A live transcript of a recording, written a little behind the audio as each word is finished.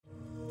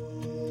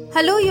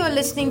Hello, you're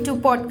listening to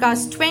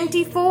podcast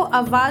 24,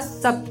 Awaaz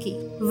Sabki,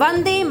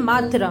 Vande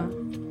Mataram.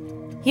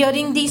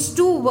 Hearing these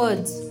two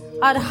words,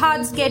 our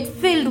hearts get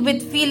filled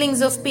with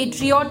feelings of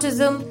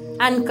patriotism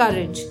and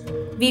courage.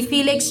 We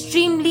feel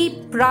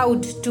extremely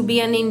proud to be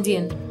an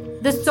Indian.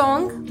 The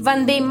song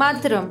Vande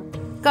Mataram,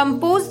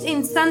 composed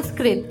in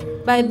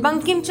Sanskrit by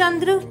Bankim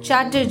Chandra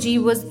Chatterjee,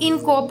 was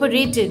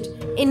incorporated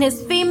in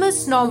his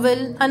famous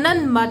novel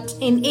Anand Mat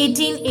in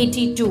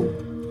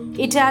 1882.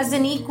 It has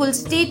an equal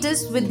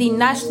status with the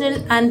national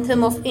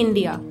anthem of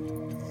India.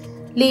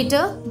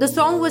 Later, the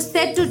song was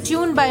set to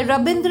tune by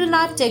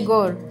Rabindranath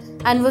Tagore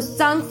and was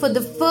sung for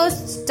the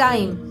first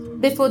time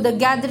before the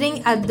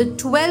gathering at the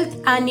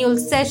 12th annual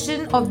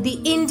session of the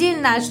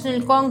Indian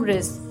National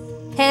Congress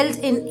held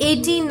in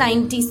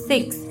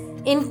 1896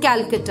 in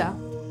Calcutta.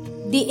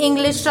 The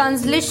English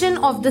translation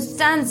of the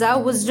stanza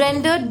was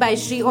rendered by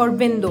Sri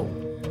Aurobindo.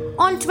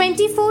 On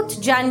 24th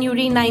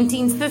January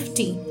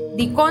 1950,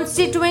 the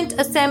Constituent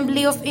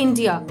Assembly of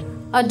India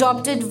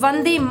adopted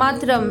Vande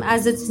Mataram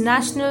as its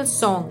national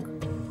song.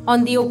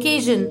 On the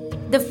occasion,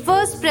 the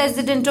first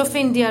President of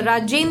India,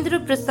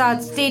 Rajendra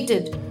Prasad,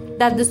 stated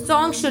that the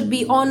song should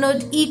be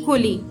honoured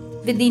equally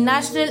with the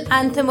national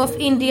anthem of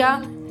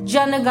India,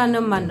 Jana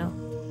Gana Mana.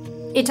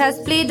 It has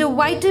played a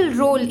vital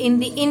role in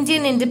the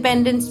Indian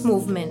independence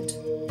movement.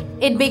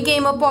 It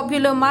became a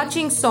popular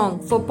marching song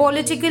for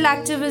political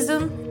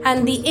activism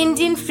and the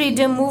Indian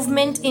freedom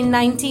movement in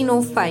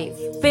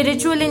 1905.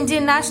 Spiritual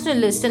Indian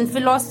nationalist and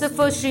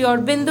philosopher Sri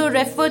Aurobindo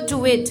referred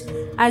to it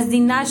as the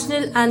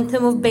national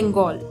anthem of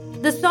Bengal.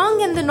 The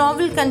song and the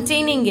novel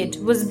containing it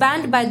was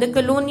banned by the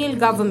colonial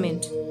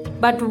government,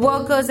 but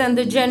workers and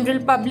the general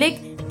public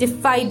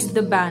defied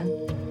the ban,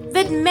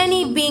 with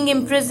many being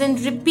imprisoned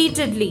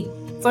repeatedly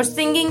for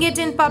singing it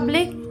in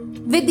public,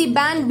 with the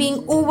ban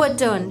being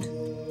overturned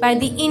by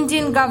the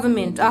Indian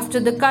government after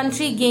the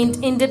country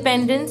gained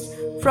independence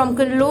from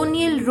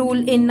colonial rule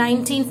in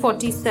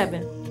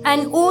 1947.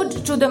 An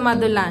ode to the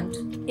motherland.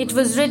 It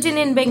was written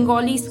in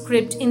Bengali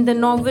script in the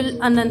novel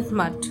Anand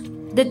Mat.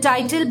 The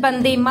title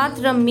Vande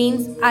Mataram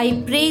means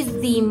I praise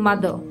thee,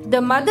 mother. The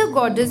mother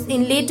goddess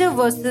in later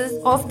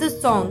verses of the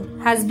song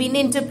has been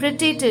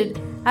interpreted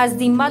as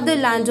the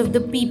motherland of the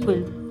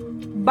people,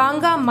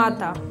 Banga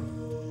Mata,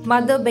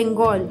 Mother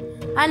Bengal,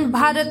 and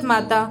Bharat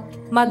Mata,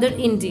 Mother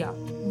India.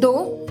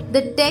 Though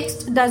the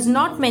text does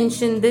not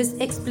mention this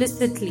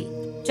explicitly,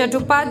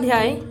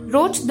 Chattopadhyay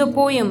wrote the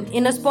poem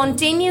in a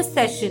spontaneous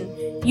session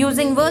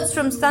using words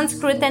from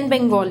Sanskrit and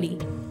Bengali.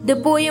 The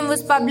poem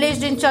was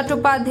published in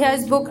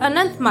Chattopadhyay's book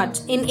Anand Mat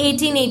in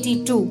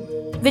 1882,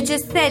 which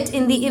is set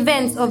in the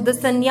events of the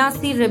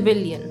Sannyasi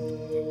rebellion.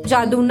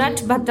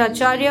 Jadunat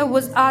Bhattacharya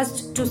was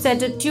asked to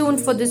set a tune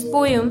for this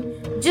poem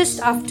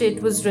just after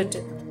it was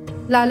written.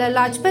 Lala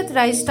Lajpat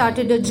Rai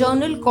started a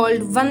journal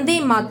called Vande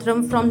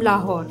Mataram from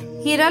Lahore.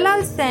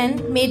 Hiralal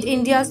Sen made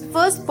India's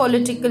first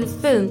political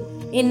film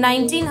in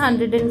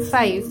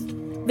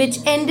 1905, which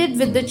ended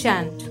with the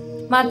chant.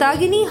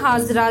 Matagini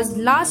Hazra's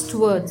last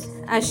words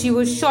as she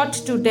was shot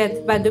to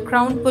death by the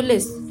Crown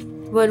Police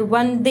were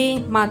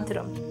Vande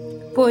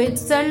Mataram. Poet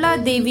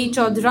Sarla Devi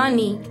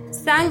Chaudhrani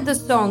sang the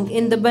song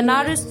in the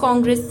Banaras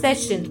Congress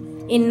session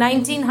in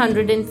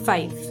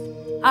 1905.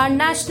 Our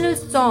national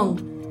song,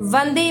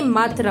 Vande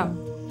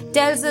Mataram,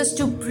 tells us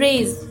to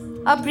praise,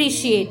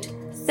 appreciate,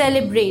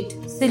 celebrate,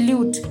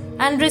 salute,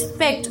 and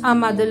respect our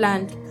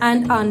motherland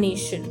and our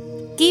nation.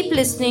 Keep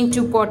listening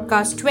to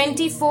podcast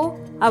 24,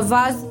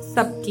 Awaaz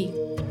Sabki.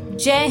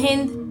 Jai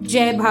Hind,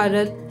 Jai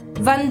Bharat,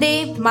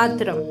 Vande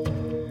Mataram.